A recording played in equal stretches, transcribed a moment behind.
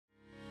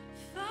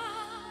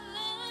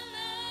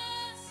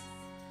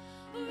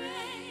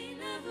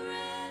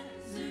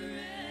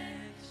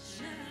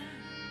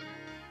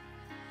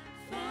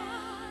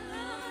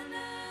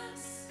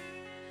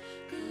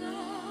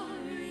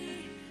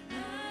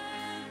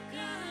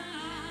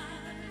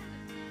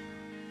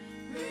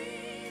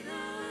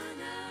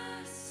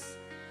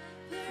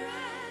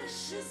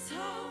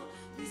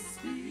Holy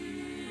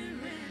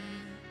Spirit,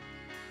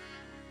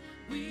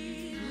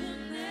 we will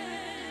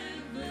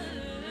never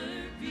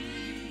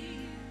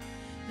be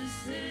the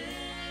same.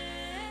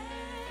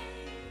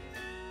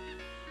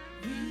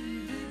 We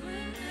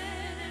will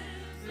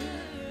never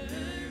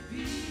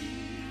be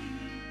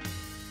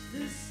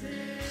the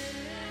same.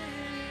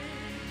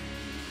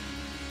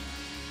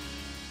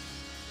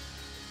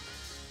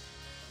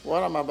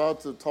 What I'm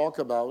about to talk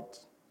about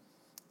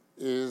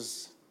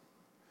is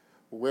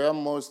where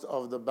most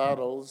of the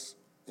battles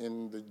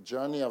in the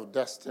journey of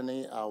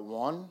destiny are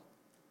won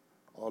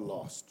or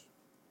lost.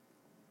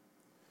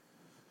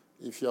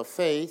 If your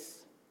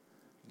faith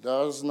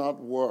does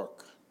not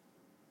work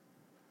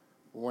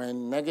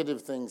when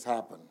negative things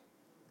happen,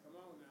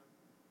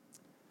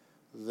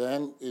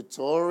 then it's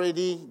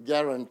already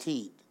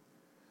guaranteed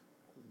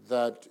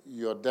that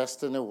your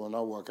destiny will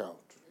not work out.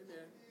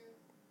 Amen.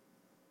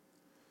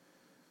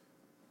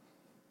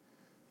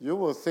 You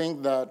will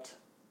think that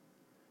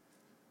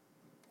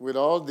with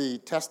all the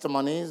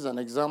testimonies and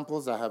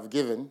examples I have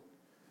given,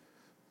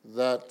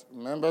 that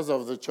members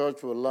of the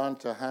church will learn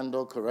to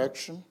handle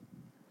correction,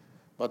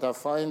 but I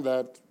find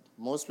that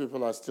most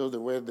people are still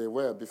the way they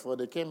were before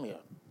they came here.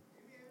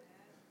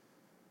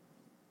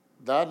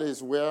 That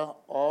is where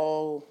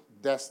all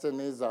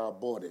destinies are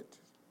aborted.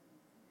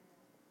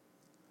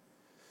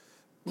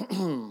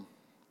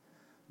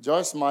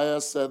 Joyce Meyer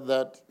said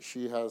that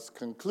she has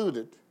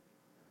concluded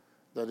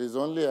that it's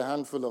only a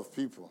handful of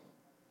people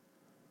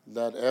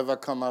that ever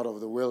come out of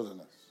the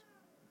wilderness.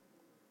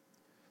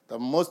 That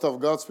most of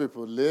God's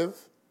people live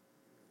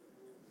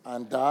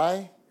and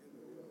die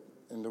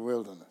in the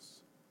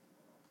wilderness.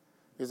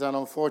 It's an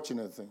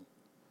unfortunate thing.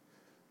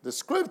 The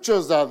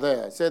scriptures are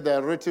there. It said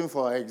they're written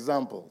for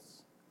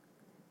examples.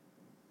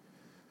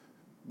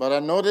 But I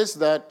noticed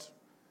that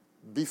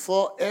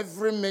before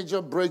every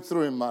major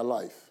breakthrough in my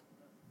life,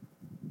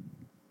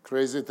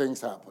 crazy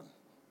things happen.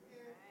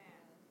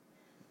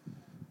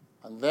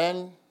 And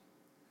then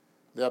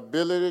the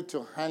ability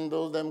to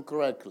handle them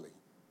correctly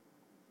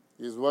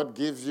is what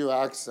gives you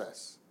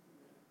access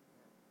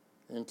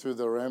into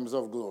the realms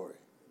of glory.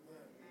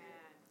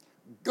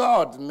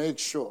 God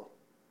makes sure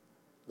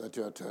that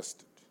you are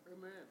tested.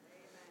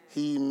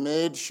 He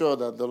made sure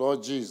that the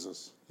Lord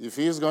Jesus, if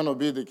he's going to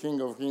be the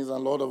King of Kings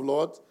and Lord of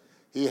Lords,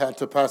 he had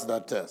to pass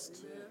that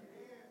test.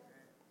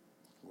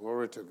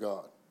 Glory to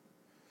God.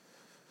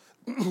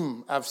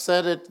 I've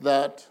said it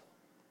that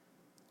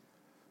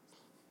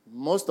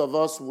most of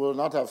us will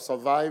not have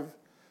survived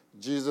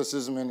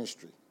Jesus'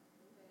 ministry.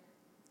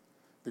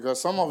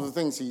 Because some of the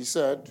things he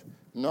said,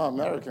 no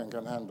American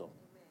can handle.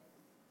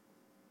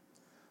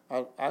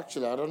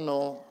 Actually, I don't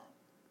know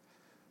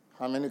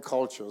how many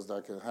cultures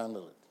that can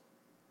handle it.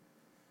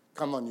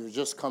 Come on, you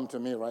just come to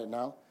me right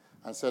now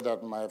and say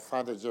that my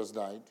father just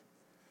died.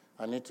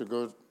 I need to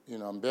go,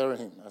 and bury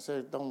him. I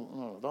say,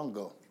 don't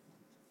go.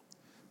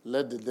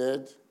 Let the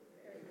dead,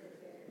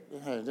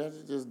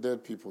 just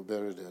dead people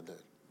bury their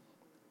dead.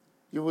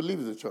 You will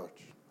leave the church.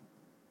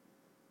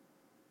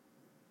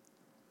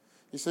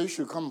 He said, you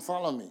should come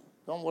follow me.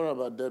 Don't worry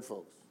about dead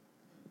folks.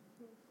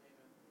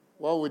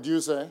 What would you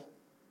say?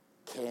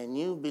 Can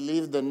you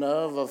believe the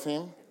nerve of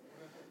him?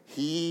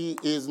 He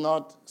is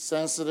not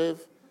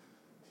sensitive.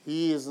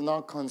 He is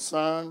not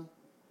concerned.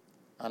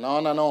 And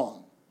on and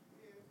on.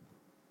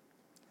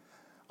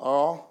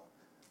 Or,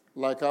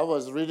 like I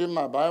was reading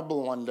my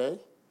Bible one day,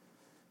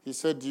 he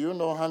said, do you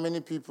know how many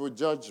people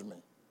judge me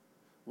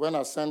when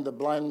I send the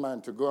blind man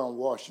to go and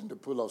wash in the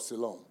pool of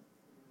Siloam?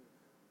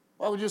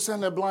 Why would you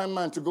send a blind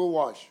man to go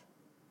wash?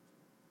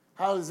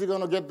 How is he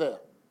going to get there?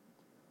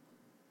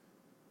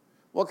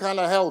 What kind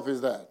of help is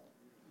that?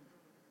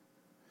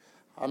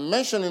 I'm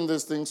mentioning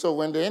this thing so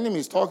when the enemy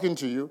is talking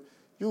to you,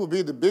 you will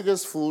be the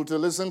biggest fool to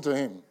listen to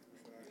him.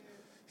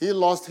 He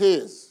lost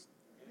his.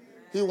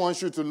 He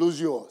wants you to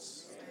lose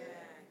yours.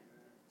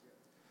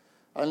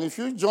 And if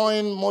you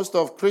join most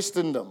of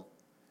Christendom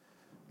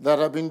that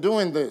have been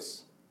doing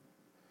this,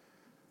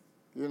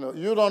 you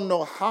don't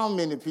know how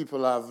many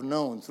people I've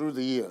known through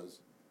the years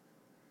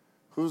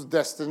whose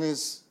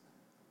destinies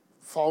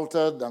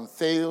faltered and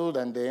failed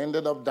and they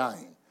ended up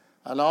dying.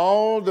 And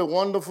all the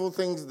wonderful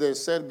things they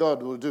said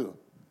God will do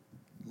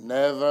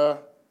never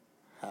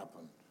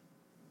happened,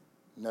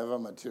 never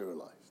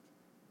materialized.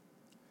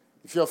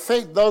 If your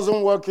faith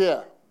doesn't work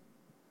here,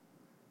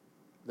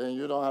 then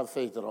you don't have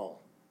faith at all.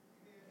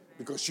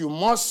 Because you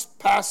must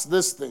pass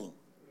this thing.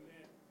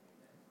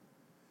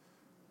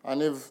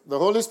 And if the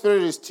Holy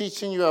Spirit is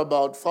teaching you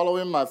about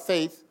following my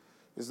faith,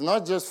 it's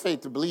not just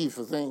faith to believe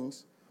for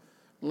things.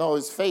 No,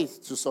 it's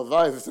faith to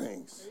survive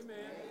things. Amen.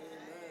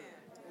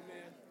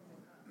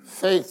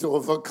 Faith to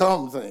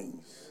overcome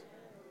things.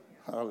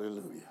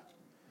 Hallelujah.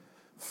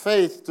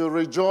 Faith to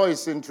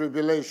rejoice in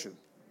tribulation.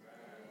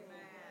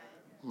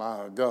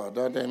 My God,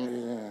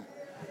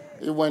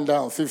 it went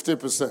down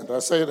 50%. I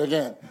say it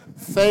again.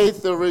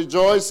 Faith to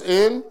rejoice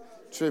in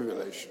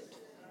tribulation.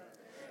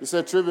 He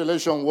said,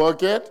 tribulation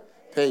worketh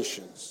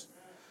patience.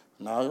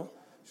 Now,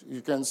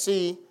 you can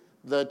see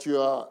that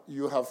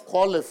you have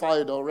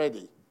qualified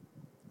already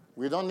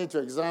We don't need to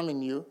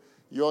examine you.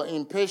 Your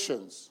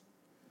impatience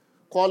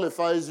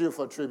qualifies you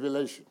for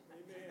tribulation.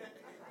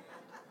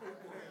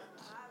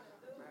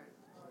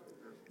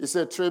 He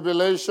said,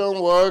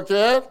 tribulation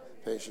worketh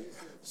patience.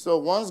 So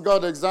once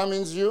God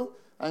examines you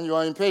and you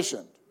are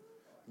impatient,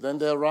 then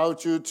they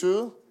route you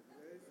to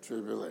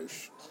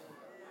tribulation.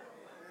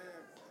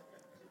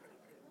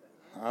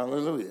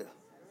 Hallelujah.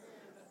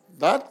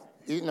 That,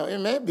 it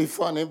may be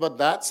funny, but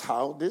that's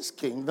how this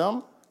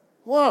kingdom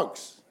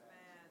works.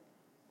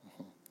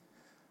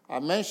 I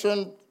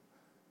mentioned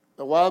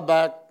a while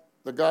back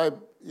the guy,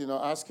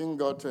 asking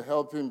God to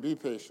help him be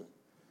patient.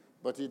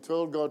 But he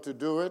told God to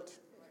do it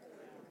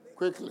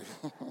quickly.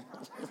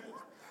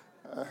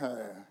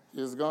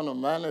 He's going to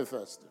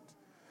manifest it.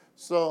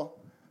 So,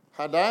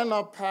 had I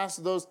not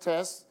passed those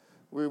tests,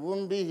 we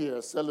wouldn't be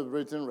here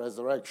celebrating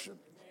resurrection.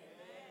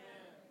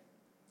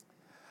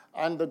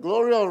 And the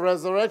glory of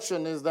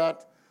resurrection is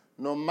that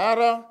no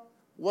matter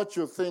what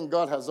you think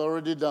God has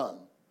already done,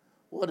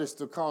 what is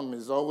to come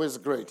is always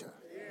greater.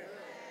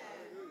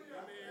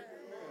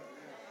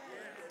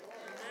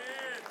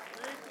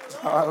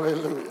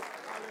 Hallelujah.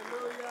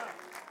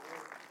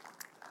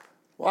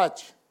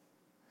 Watch.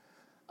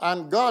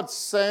 And God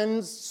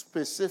sends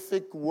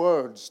specific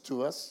words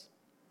to us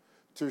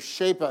to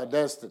shape our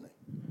destiny.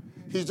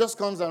 He just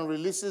comes and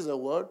releases a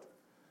word,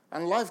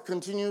 and life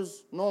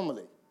continues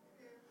normally.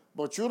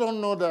 But you don't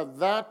know that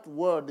that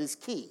word is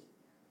key.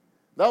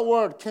 That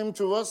word came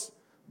to us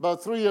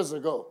about 3 years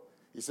ago.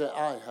 He said,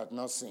 I had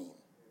not seen,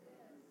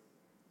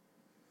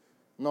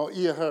 nor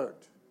ear heard,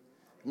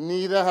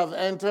 neither have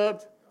entered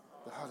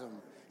the heart of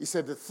man. He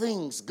said, the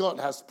things God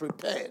has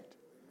prepared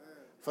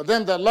for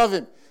them that love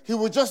him. He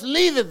will just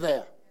leave it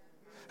there.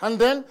 And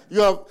then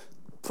you have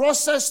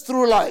processed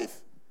through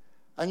life.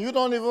 And you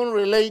don't even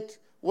relate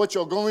what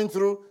you're going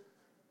through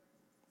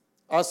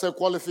as a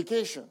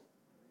qualification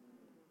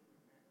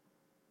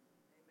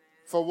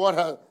for what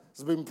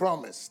has been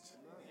promised.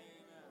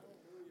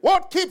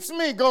 What keeps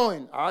me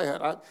going?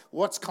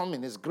 What's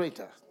coming is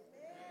greater.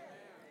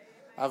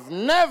 I've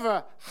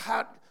never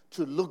had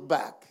to look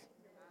back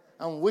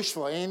and wish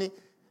for any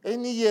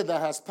year that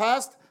has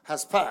passed,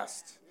 has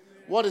passed.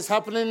 What is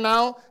happening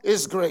now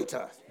is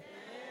greater.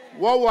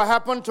 What will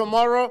happen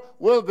tomorrow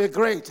will be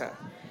greater.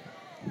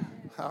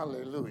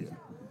 Hallelujah.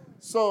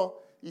 So,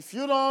 if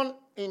you don't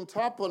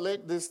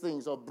interpolate these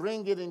things or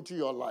bring it into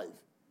your life,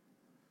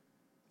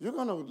 you're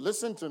going to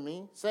listen to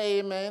me, say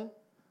amen,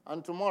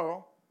 and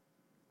tomorrow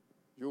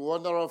you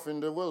wander off in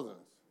the wilderness.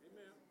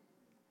 Amen.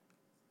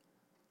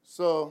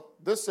 So,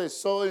 this is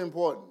so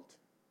important.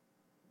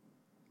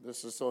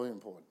 This is so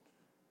important.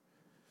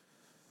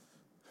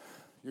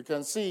 You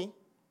can see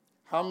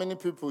how many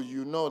people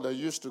you know that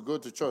used to go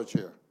to church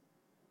here.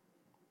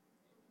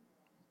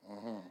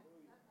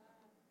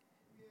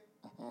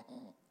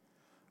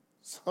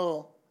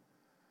 So,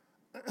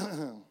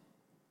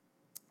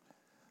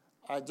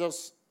 I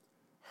just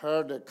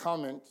heard a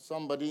comment,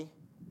 somebody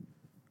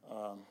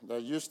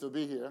that used to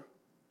be here,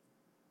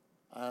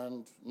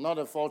 and not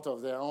a fault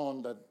of their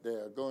own that they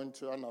are going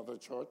to another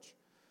church.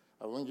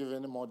 I won't give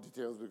any more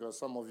details because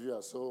some of you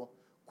are so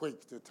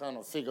quick to try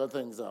to figure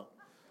things out.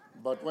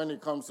 But when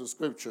it comes to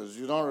scriptures,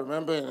 you don't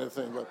remember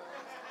anything, but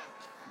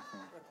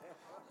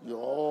you're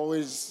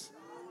always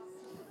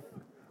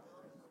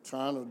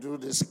trying to do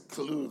this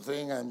clue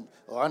thing, and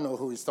I know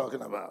who he's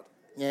talking about.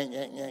 Yeah.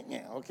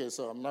 Okay,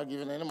 so I'm not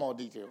giving any more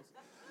details.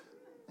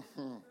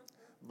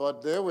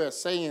 But they were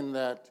saying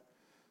that,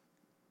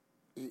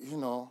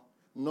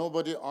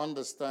 nobody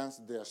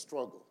understands their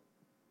struggle.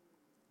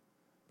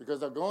 Because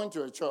they're going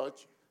to a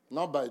church,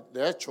 not by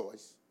their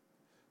choice.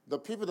 The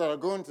people that are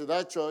going to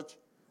that church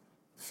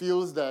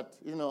feels that,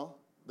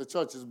 the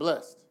church is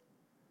blessed.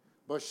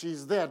 But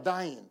she's there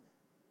dying,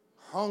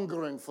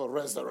 hungering for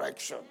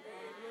resurrection.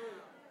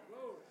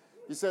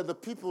 He said the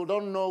people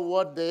don't know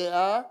what they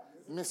are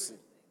missing,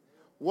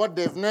 what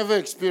they've never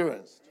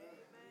experienced.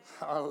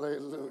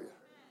 Hallelujah.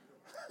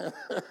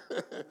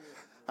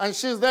 And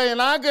she's there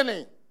in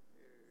agony.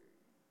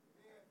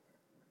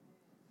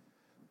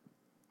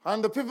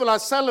 And the people are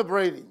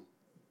celebrating.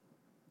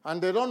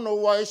 And they don't know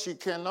why she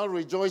cannot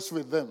rejoice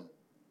with them.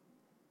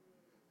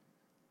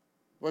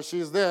 But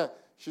she's there.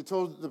 She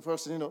told the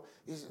person,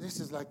 this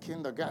is like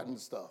kindergarten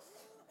stuff.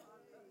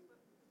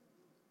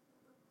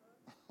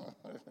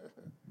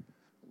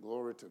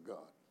 Glory to God.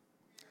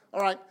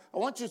 All right, I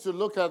want you to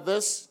look at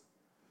this.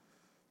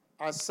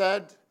 I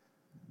said,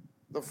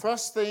 the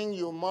first thing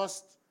you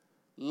must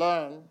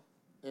learn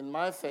in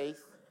my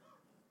faith,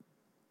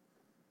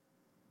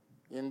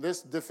 in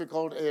this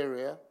difficult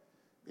area,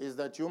 is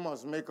that you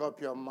must make up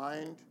your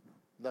mind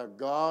that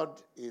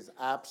God is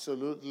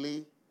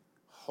absolutely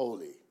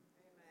holy. Amen.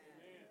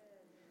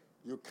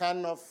 You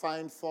cannot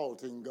find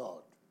fault in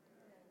God.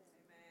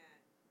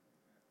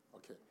 Amen.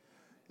 Okay.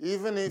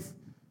 Even if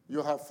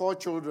you have 4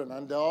 children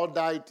and they all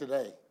died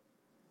today,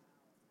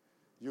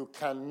 you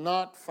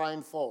cannot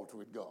find fault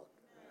with God.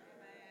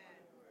 Amen.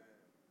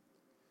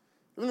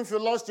 Even if you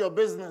lost your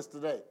business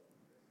today,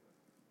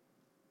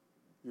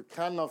 You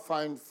cannot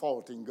find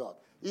fault in God.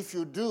 If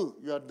you do,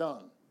 you are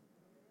done.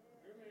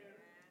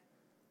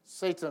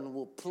 Satan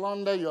will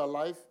plunder your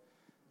life.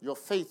 Your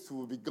faith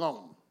will be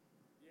gone.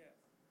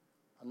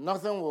 And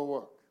nothing will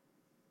work.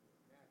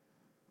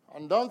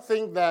 And don't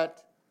think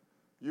that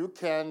you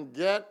can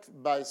get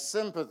by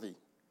sympathy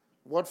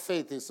what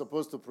faith is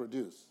supposed to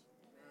produce.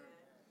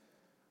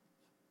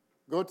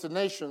 Go to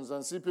nations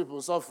and see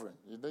people suffering.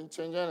 It didn't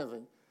change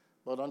anything.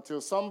 But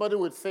until somebody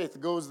with faith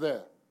goes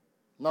there,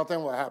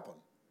 nothing will happen.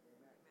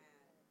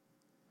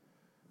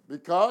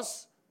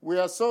 Because we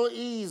are so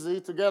easy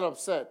to get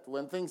upset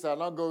when things are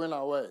not going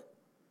our way.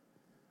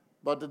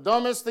 But the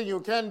dumbest thing you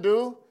can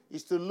do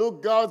is to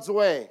look God's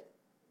way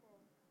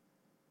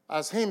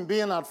as him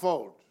being at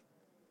fault.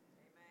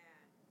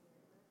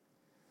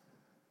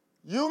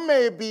 You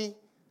may be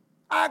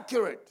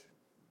accurate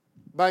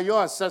by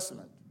your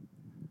assessment,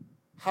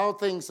 how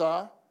things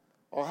are,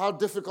 or how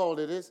difficult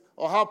it is,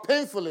 or how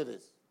painful it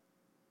is.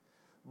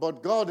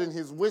 But God in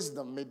his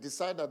wisdom may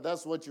decide that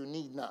that's what you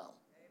need now.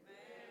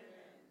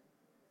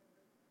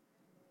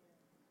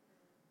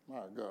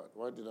 My God,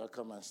 why did I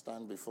come and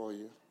stand before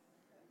you?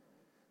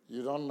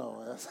 You don't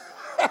know.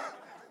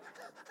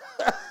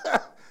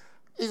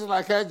 It's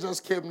like I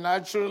just came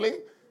naturally.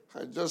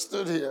 I just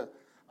stood here.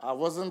 I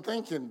wasn't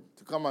thinking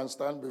to come and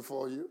stand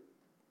before you.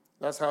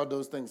 That's how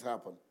those things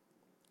happen.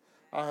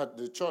 I had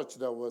the church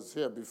that was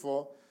here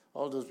before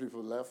all those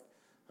people left.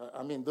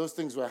 Those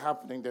things were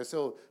happening. They said,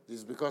 oh, this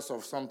is because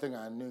of something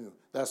I knew.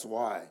 That's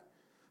why.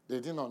 They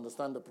didn't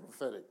understand the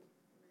prophetic.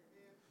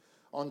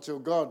 Until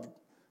God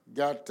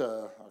got,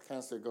 I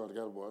can't say God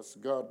got worse.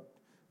 God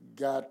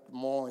got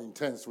more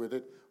intense with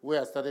it,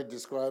 where I started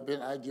describing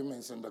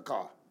arguments in the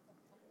car.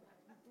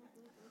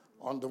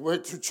 On the way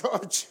to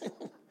church.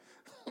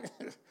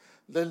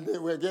 Then they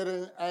were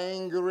getting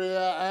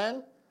angrier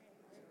and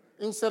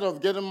instead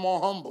of getting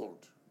more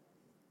humbled.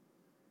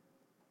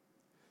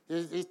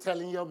 He's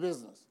telling your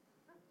business.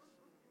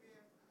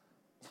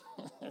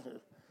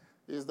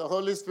 Is the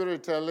Holy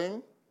Spirit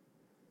telling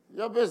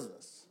your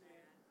business?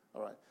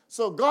 All right.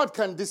 So God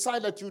can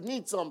decide that you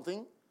need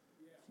something.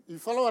 You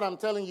follow what I'm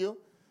telling you?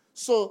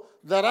 So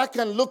that I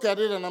can look at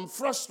it and I'm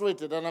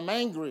frustrated and I'm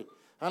angry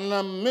and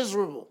I'm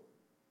miserable.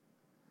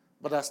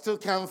 But I still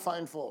can't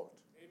find fault.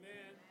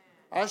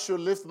 Amen. I should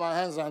lift my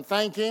hands and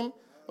thank him.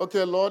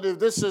 Okay, Lord, if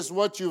this is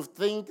what you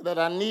think that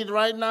I need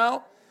right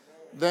now,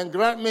 then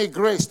grant me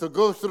grace to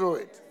go through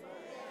it.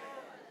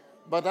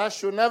 But I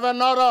should never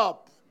nod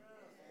up.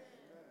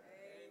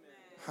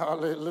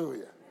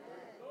 Hallelujah.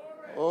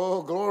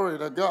 Oh, glory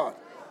to God.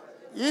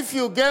 If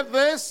you get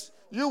this,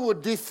 you will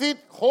defeat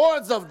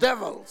hordes of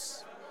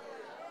devils.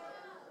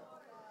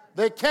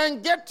 They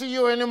can't get to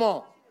you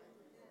anymore.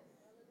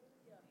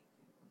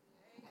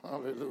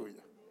 Hallelujah.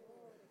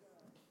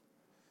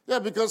 Yeah,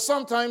 because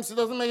sometimes it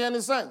doesn't make any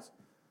sense.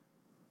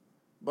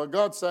 But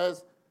God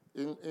says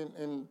in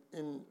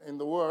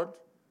the word,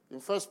 in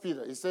 1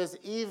 Peter, it says,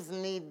 if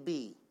need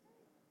be,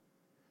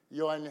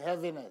 you're in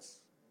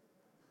heaviness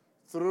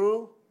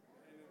through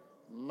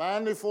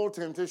manifold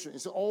temptation.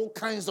 It's all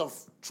kinds of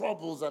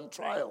troubles and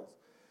trials.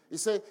 He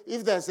said,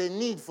 if there's a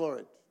need for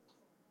it.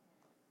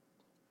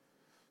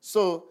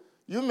 So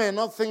you may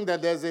not think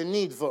that there's a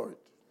need for it.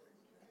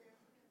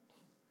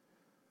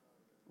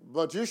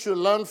 But you should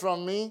learn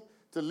from me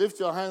to lift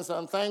your hands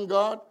and thank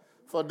God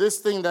for this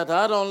thing that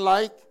I don't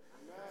like.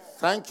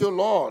 Thank you,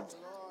 Lord.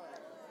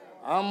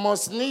 I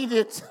must need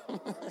it.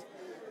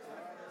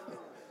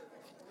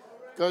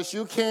 Because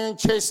you can't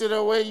chase it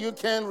away. You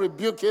can't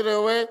rebuke it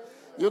away.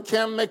 You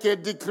can't make a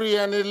decree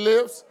and it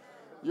lives.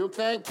 You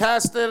can't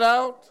cast it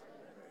out.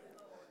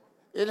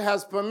 It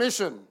has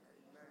permission.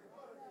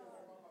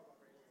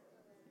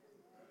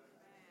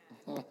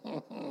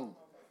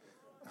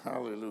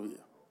 Hallelujah.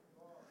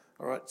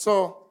 All right,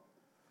 so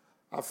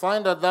I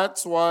find that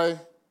that's why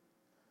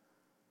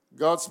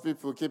God's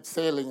people keep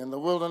failing in the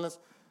wilderness.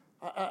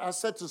 I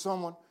said to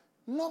someone,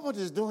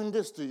 nobody's doing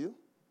this to you.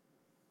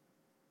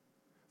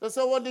 They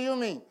said, what do you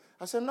mean?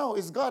 I said, no,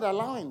 it's God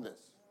allowing this.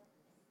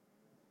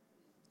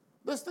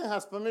 This thing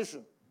has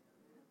permission.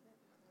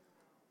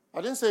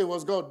 I didn't say it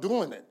was God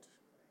doing it.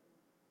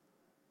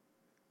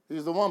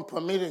 He's the one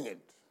permitting it.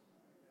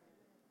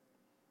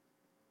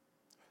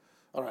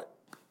 All right,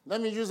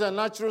 let me use a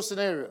natural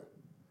scenario.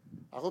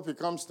 I hope it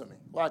comes to me.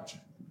 Watch.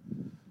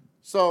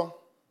 So,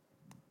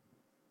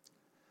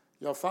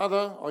 your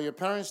father or your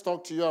parents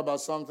talk to you about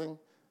something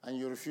and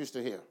you refuse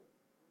to hear.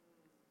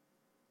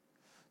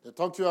 They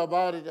talk to you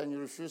about it and you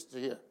refuse to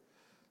hear.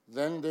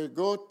 Then they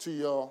go to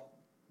your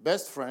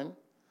best friend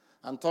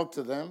and talk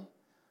to them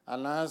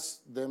and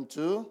ask them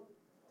to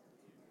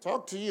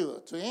talk to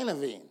you, to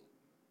intervene.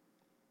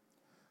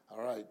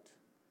 All right.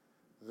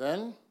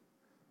 Then,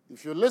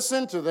 if you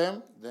listen to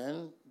them,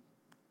 then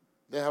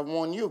they have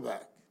won you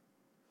back.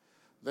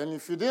 Then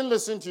if you didn't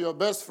listen to your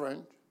best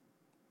friend,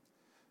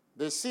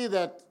 they see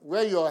that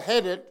where you're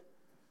headed,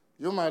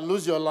 you might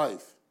lose your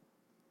life.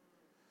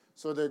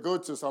 So they go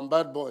to some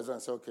bad boys and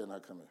say, okay, now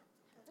come here.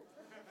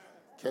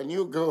 Can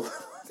you go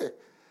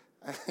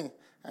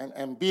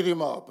and beat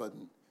him up?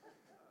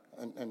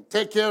 and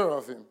take care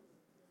of him.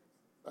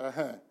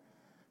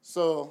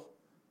 So,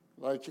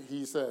 like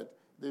he said,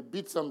 they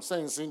beat some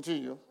sense into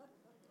you.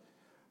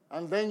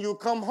 And then you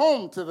come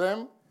home to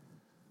them,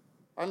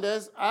 and they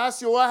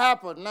ask you what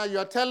happened. Now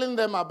you're telling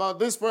them about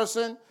this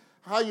person,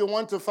 how you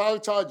want to file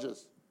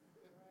charges.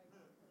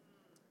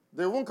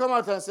 They won't come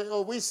out and say,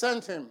 oh, we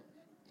sent him.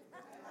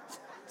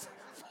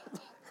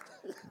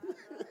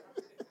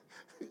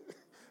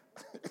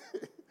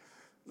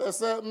 They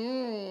say,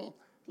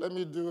 let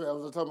me do it.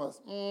 Elder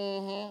Thomas.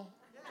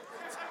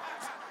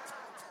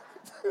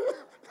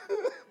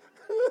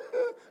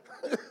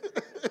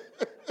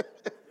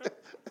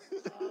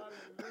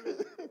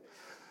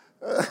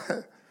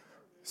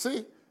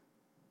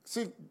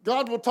 See,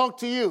 God will talk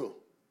to you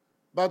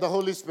by the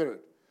Holy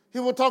Spirit. He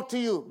will talk to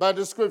you by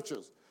the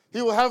scriptures.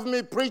 He will have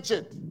me preach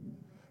it.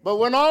 But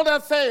when all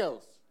that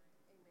fails,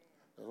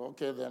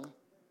 okay then,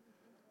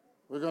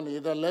 we're going to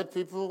either let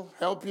people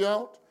help you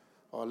out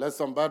or let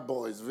some bad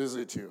boys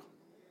visit you.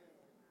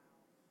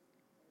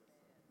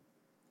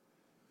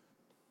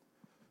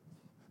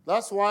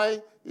 That's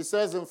why it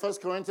says in 1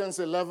 Corinthians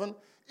 11,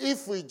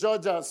 if we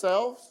judge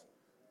ourselves,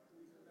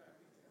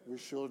 we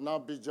should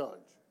not be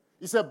judged.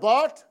 He said,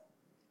 but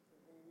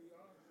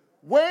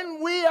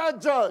when we are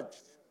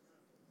judged,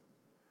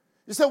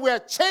 he said, we are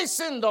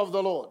chastened of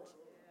the Lord,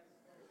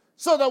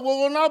 so that we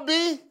will not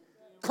be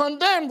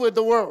condemned with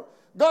the world.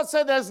 God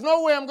said, there's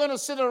no way I'm going to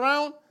sit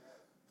around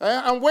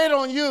and wait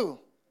on you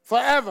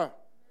forever,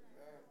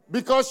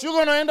 because you're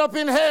going to end up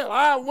in hell.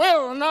 I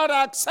will not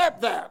accept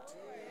that.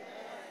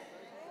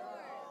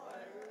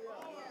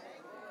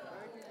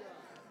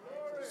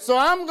 So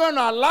I'm going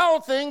to allow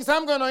things,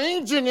 I'm going to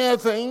engineer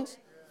things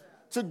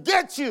to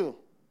get you.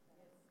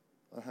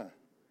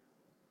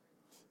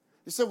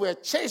 He said, we're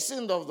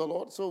chastened of the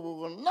Lord, so we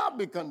will not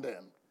be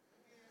condemned.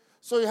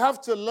 So you have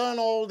to learn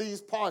all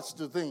these parts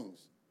to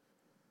things.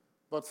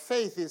 But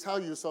faith is how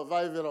you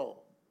survive it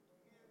all.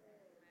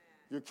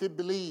 You keep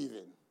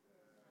believing.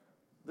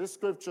 This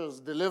scripture has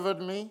delivered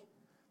me.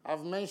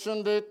 I've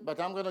mentioned it, but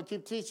I'm going to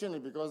keep teaching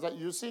it because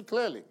you see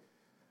clearly.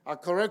 I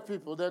correct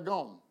people, they're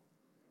gone.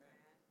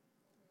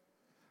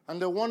 And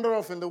they wander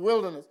off in the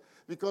wilderness.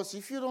 Because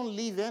if you don't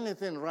leave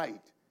anything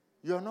right,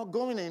 you're not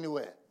going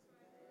anywhere.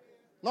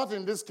 Not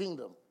in this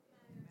kingdom.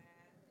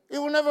 It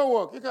will never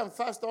work. You can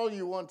fast all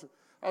you want to.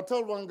 I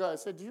told one guy, I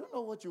said, do you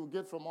know what you will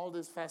get from all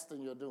this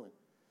fasting you're doing?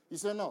 He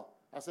said, no.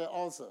 I said,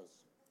 ulcers.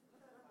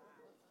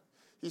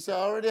 He said,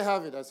 I already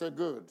have it. I said,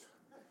 good.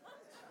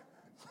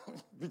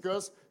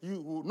 Because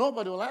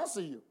nobody will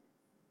answer you.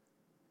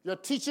 You're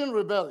teaching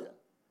rebellion.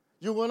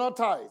 You will not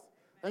tithe.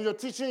 And you're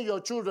teaching your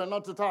children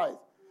not to tithe.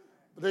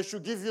 But they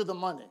should give you the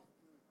money.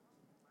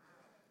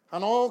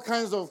 And all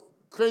kinds of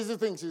crazy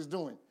things he's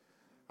doing.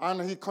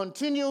 And he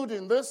continued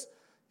in this.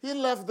 He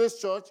left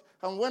this church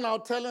and went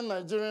out telling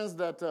Nigerians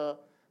that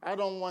I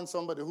don't want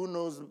somebody who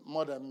knows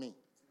more than me.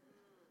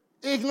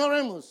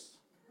 Ignoramus.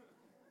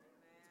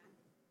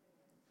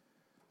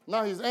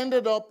 Now he's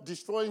ended up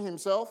destroying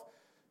himself.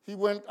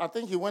 I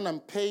think he went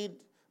and paid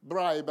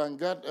bribe and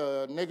got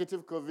a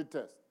negative COVID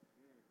test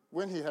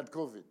when he had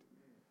COVID.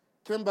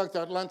 Came back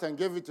to Atlanta and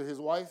gave it to his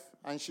wife,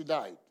 and she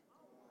died.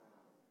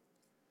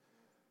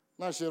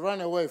 Now she ran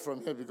away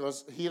from here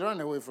because he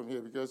ran away from here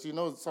because he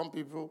knows some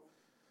people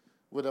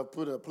would have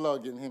put a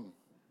plug in him.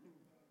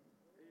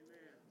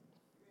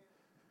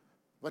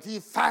 But he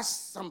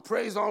fasts and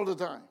prays all the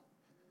time.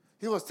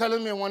 He was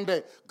telling me one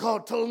day,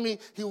 God told me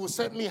he will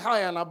set me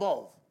high and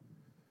above.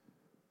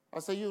 I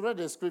said, you read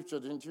the scripture,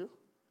 didn't you?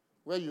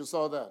 Where you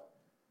saw that?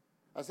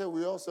 I said,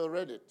 we also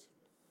read it.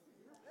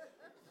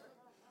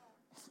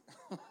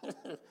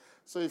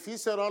 So if he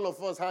said all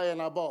of us high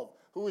and above,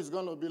 who is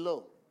going to be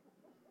low?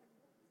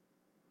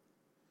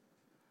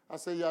 I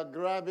said, you're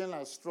grabbing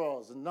at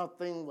straws.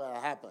 Nothing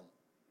will happen.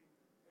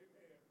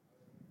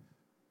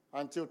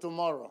 Until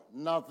tomorrow,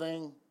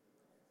 nothing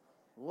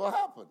will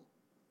happen.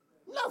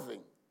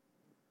 Nothing.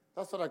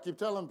 That's what I keep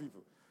telling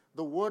people.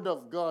 The word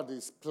of God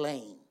is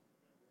plain.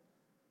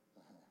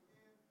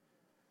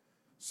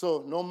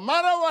 So no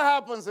matter what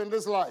happens in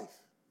this life,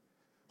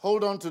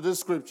 hold on to this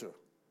scripture.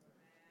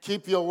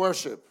 Keep your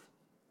worship.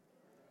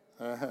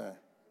 I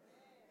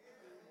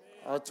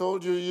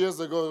told you years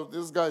ago,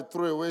 this guy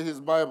threw away his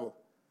Bible.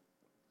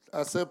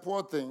 I said,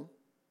 poor thing.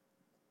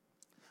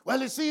 Well,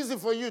 it's easy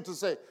for you to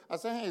say. I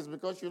said, hey, it's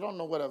because you don't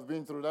know what I've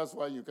been through. That's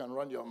why you can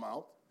run your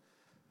mouth.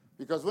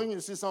 Because when you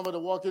see somebody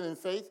walking in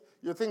faith,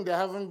 you think they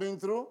haven't been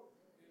through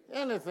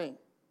anything.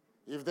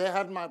 If they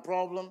had my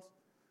problems,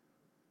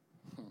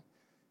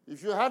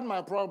 if you had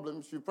my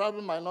problems, you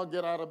probably might not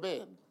get out of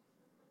bed.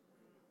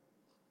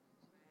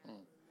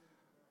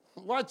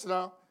 Watch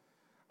now.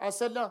 I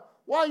said, now,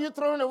 why are you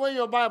throwing away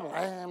your Bible?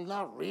 I am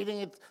not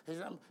reading it.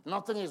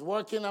 Nothing is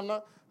working.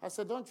 I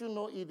said, don't you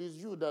know it is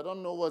you that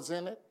don't know what's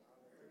in it?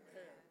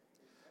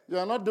 You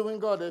are not doing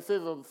God a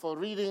favor for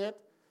reading it.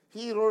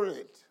 He wrote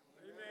it.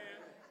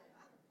 Amen.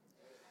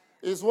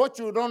 It's what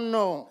you don't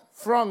know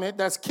from it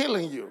that's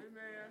killing you.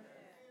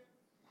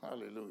 Amen.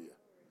 Hallelujah.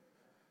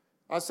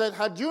 I said,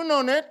 had you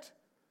known it,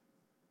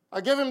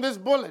 I gave him this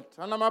bullet,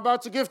 and I'm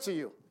about to give to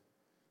you.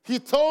 He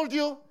told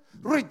you,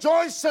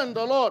 rejoice in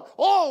the Lord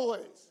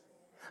always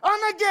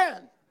and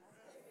again.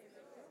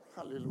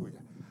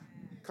 Hallelujah.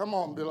 Come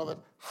on, beloved.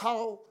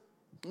 How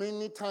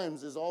many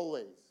times is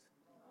always?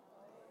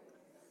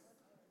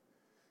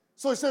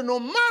 So he said, no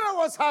matter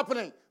what's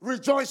happening,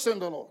 rejoice in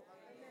the Lord.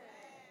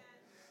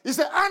 He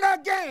said,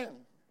 and again,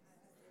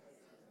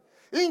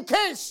 in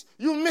case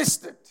you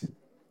missed it,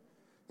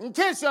 in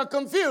case you are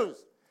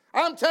confused,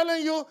 I'm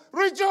telling you,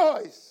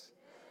 rejoice.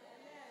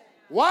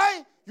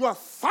 Why? You are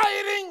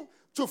fighting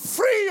to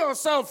free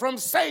yourself from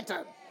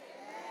Satan.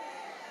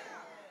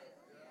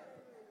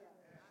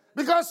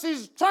 Because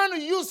he's trying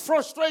to use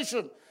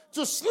frustration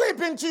to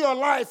slip into your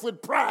life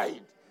with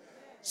pride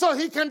so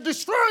he can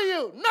destroy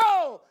you.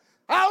 No,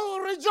 I will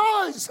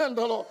rejoice in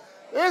the Lord.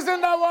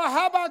 Isn't that what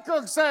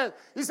Habakkuk said?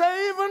 He said,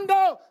 even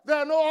though there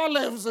are no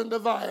olives in the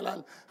vine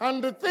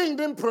and the thing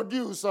didn't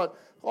produce,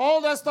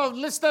 all that stuff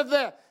listed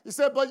there, he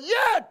said, but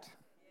yet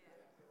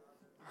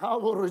I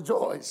will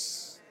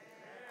rejoice.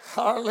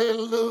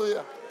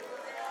 Hallelujah.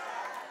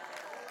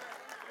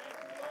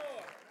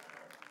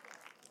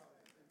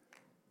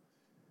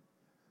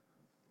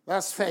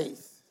 That's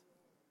faith.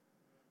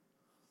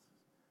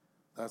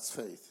 That's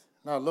faith.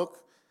 Now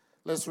look,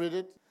 let's read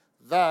it.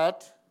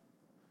 That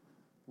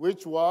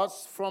which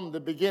was from the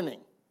beginning,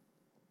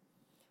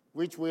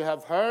 which we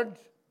have heard,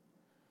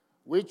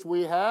 which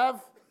we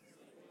have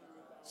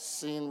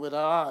seen with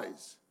our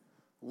eyes,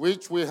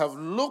 which we have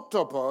looked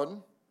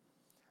upon,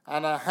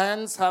 and our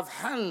hands have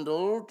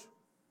handled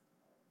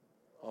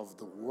of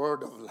the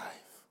word of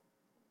life.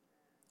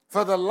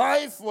 For the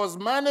life was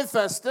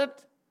manifested,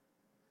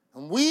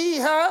 and we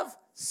have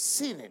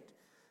seen it,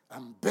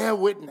 and bear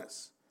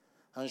witness,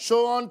 and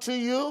show unto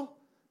you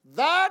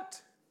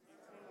that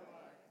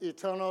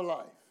eternal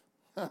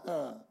life,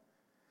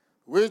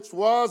 which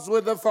was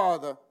with the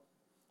Father,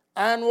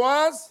 and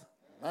was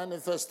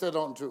manifested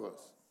unto us.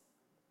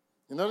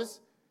 You notice?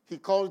 He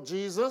called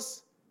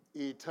Jesus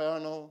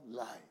eternal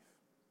life.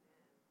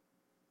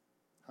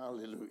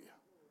 Hallelujah.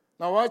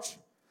 Now watch.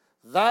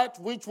 That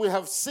which we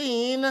have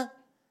seen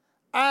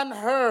and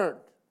heard,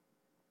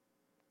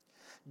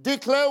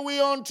 declare we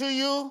unto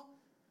you,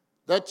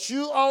 that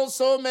you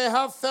also may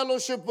have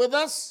fellowship with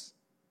us.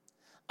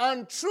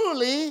 And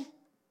truly,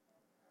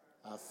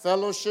 our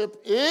fellowship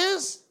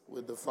is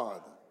with the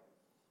Father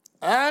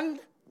and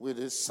with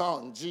his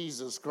Son,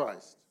 Jesus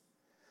Christ.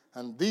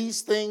 And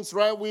these things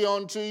write we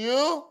unto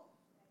you,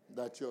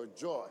 that your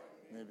joy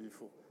may be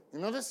full. You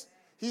notice?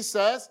 He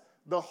says,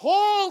 the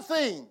whole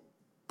thing,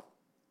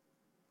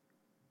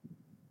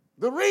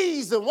 the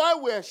reason why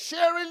we're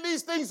sharing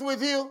these things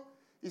with you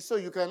is so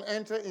you can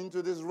enter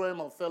into this realm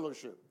of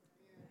fellowship.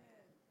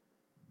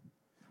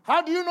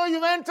 How do you know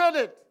you've entered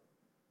it?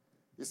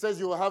 He says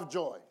you will have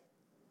joy.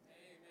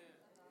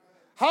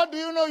 How do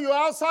you know you're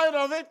outside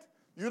of it?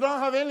 You don't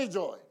have any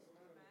joy.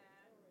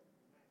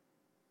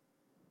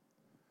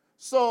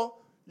 So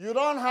you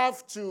don't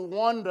have to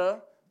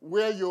wonder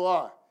where you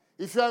are.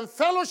 If you're in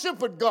fellowship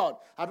with God,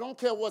 I don't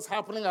care what's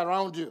happening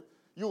around you,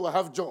 you will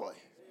have joy.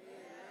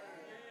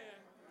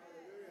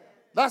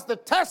 That's the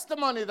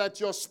testimony that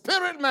your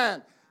spirit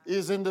man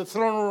is in the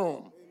throne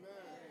room.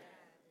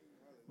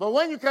 But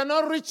when you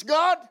cannot reach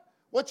God,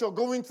 what you're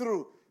going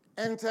through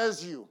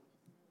enters you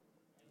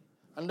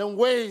and then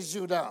weighs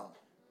you down.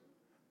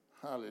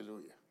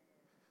 Hallelujah.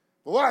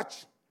 But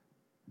watch.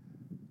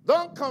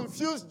 Don't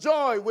confuse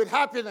joy with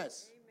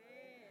happiness.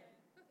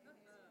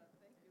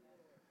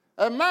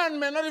 A man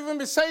may not even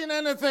be saying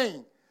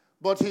anything,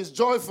 but he's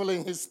joyful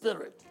in his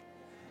spirit.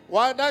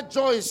 Why? That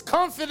joy is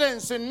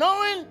confidence in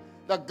knowing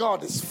that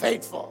God is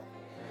faithful.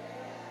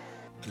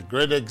 A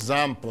great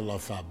example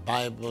of a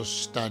Bible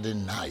study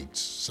night,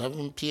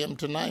 7 p.m.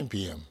 to 9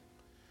 p.m.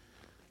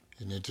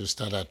 You need to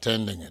start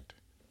attending it.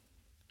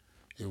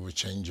 It will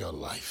change your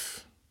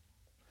life.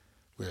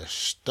 We're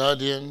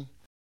studying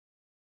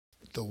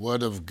the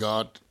Word of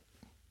God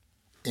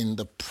in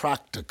the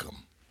practicum.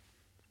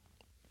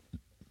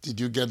 Did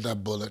you get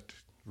that bullet?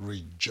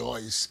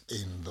 Rejoice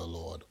in the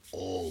Lord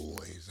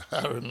always.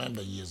 I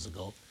remember years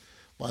ago,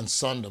 one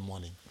Sunday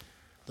morning,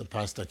 the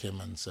pastor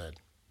came and said,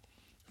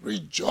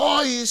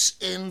 rejoice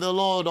in the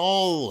Lord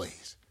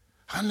always.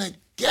 And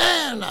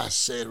again I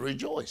said,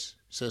 rejoice.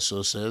 He said,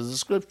 so says the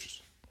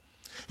scriptures.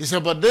 He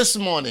said, but this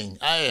morning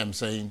I am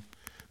saying,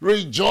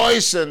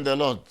 rejoice in the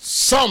Lord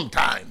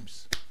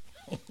sometimes.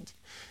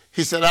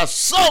 He said, at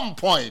some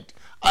point,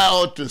 I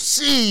ought to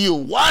see you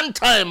one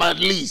time at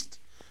least.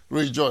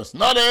 Rejoice.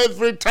 Not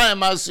every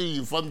time I see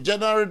you, from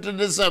January to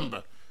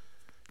December.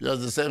 You're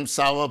the same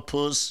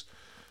sourpuss.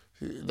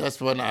 That's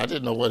when I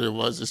didn't know what it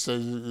was. He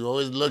said, you're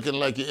always looking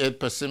like you ate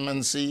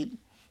persimmon seed.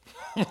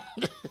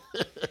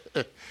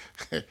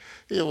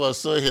 It was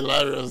so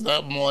hilarious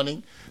that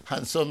morning,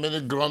 and so many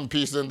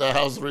grumpies in the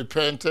house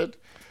repented.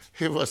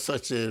 It was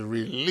such a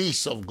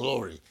release of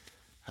glory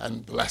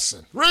and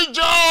blessing.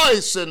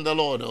 Rejoice in the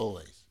Lord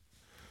always.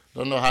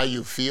 Don't know how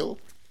you feel.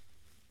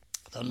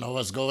 Don't know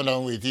what's going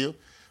on with you,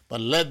 but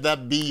let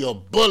that be your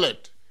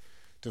bullet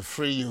to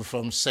free you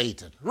from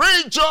Satan.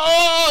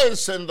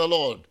 Rejoice in the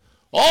Lord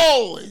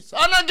always.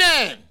 And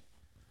again,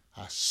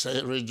 I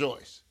say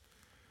rejoice.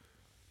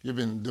 You've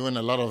been doing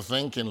a lot of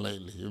thinking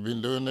lately. You've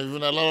been doing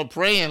even a lot of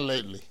praying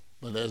lately,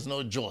 but there's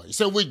no joy. He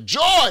said, with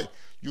joy,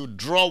 you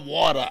draw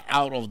water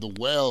out of the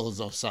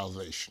wells of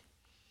salvation.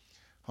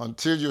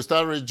 Until you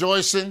start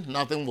rejoicing,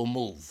 nothing will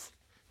move.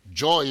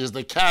 Joy is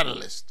the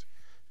catalyst.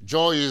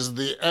 Joy is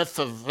the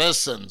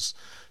effervescence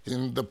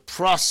in the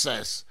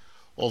process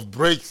of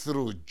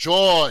breakthrough.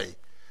 Joy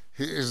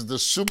is the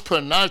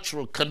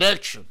supernatural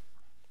connection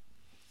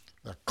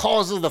that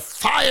causes the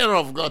fire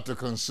of God to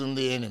consume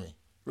the enemy.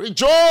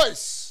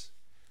 Rejoice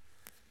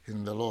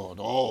in the Lord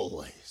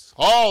always,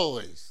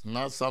 always,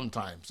 not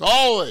sometimes,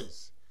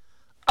 always,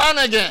 and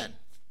again.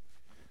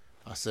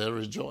 I say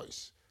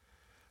rejoice.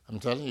 I'm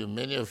telling you,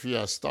 many of you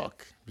are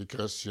stuck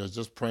because you're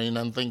just praying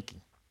and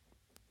thinking,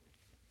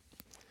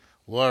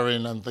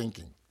 worrying and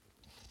thinking,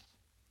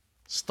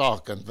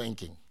 stuck and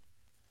thinking,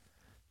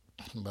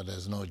 but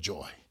there's no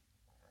joy.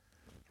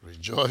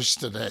 Rejoice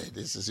today.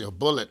 This is your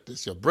bullet.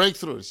 This is your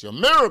breakthrough. It's your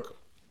miracle.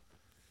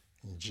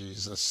 In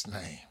Jesus'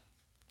 name.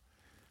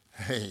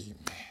 Amen.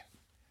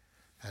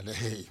 And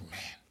amen.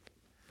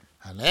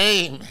 And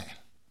amen.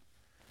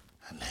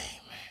 And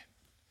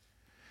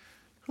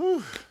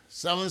amen.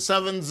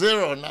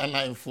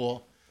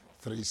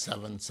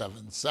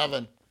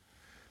 770-994-3777.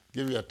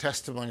 Give you a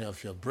testimony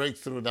of your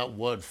breakthrough. That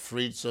word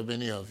freed so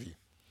many of you.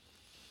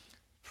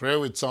 Pray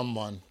with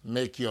someone.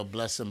 Make your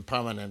blessing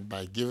permanent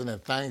by giving a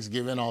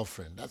thanksgiving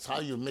offering. That's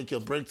how you make your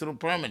breakthrough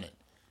permanent.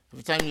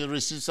 Every time you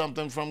receive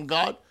something from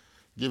God,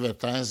 give a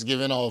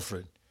thanksgiving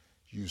offering.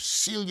 You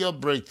seal your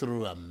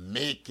breakthrough and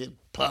make it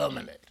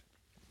permanent.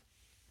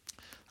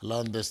 I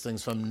learned these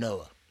things from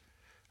Noah.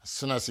 As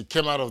soon as he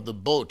came out of the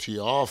boat, he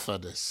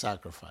offered a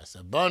sacrifice,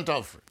 a burnt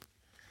offering.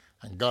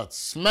 And God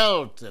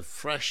smelled a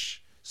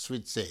fresh,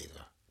 sweet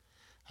savor.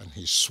 And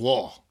he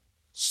swore,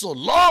 so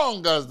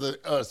long as the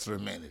earth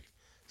remained,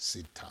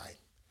 seed time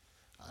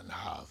and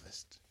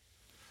harvest.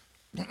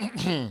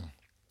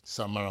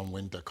 Summer and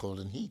winter, cold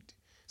and heat.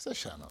 They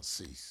shall not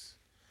cease.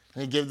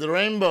 And he gave the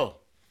rainbow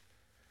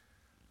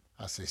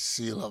as a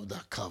seal of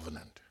that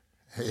covenant.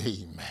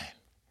 Amen.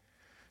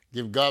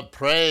 Give God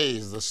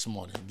praise this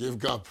morning. Give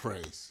God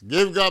praise.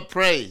 Give God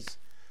praise.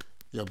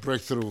 Your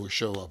breakthrough will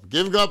show up.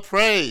 Give God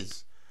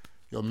praise.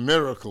 Your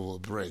miracle will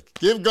break.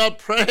 Give God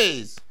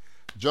praise.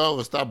 Joy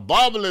will start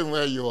bubbling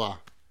where you are.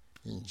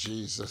 In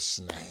Jesus'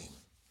 name.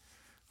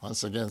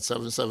 Once again,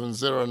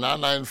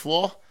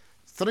 770-994-3777.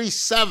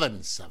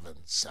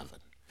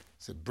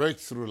 It's a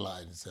breakthrough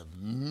line. It's a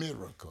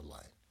miracle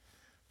line.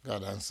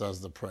 God answers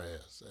the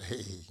prayers.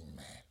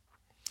 Amen.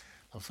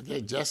 Don't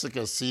forget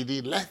Jessica's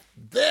CD, Let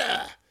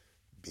There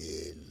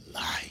Be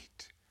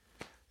Light.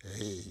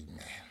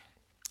 Amen.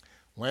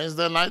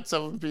 Wednesday night,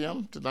 7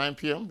 p.m. to 9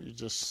 p.m. You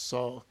just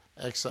saw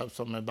excerpts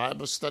from a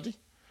Bible study.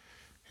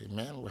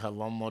 Amen. We have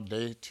one more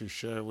day to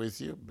share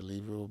with you.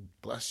 Believe it will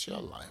bless your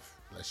life.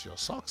 Bless your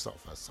socks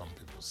off, as some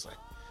people say.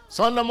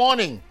 Sunday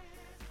morning,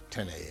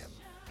 10 a.m.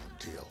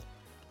 until.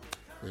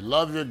 We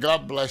love you.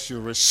 God bless you.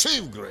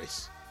 Receive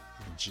grace.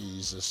 In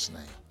Jesus'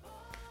 name.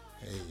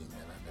 Amen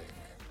and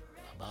amen.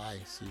 Bye-bye.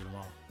 See you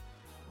tomorrow.